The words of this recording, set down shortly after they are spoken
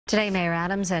Today, Mayor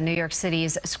Adams and New York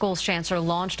City's schools chancellor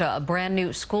launched a brand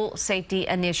new school safety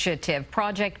initiative.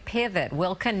 Project Pivot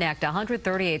will connect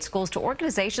 138 schools to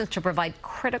organizations to provide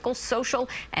critical social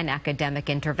and academic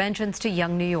interventions to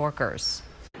young New Yorkers.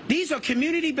 These are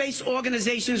community-based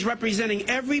organizations representing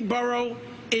every borough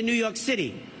in New York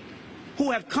City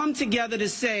who have come together to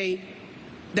say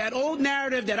that old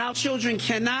narrative that our children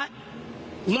cannot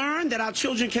learn, that our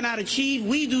children cannot achieve,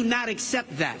 we do not accept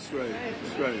that. That's right.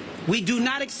 That's right. We do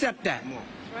not accept that.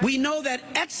 We know that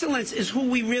excellence is who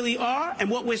we really are and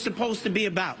what we're supposed to be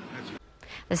about.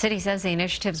 The city says the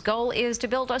initiative's goal is to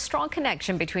build a strong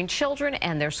connection between children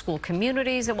and their school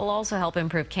communities. It will also help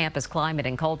improve campus climate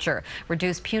and culture,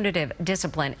 reduce punitive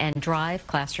discipline, and drive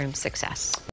classroom success.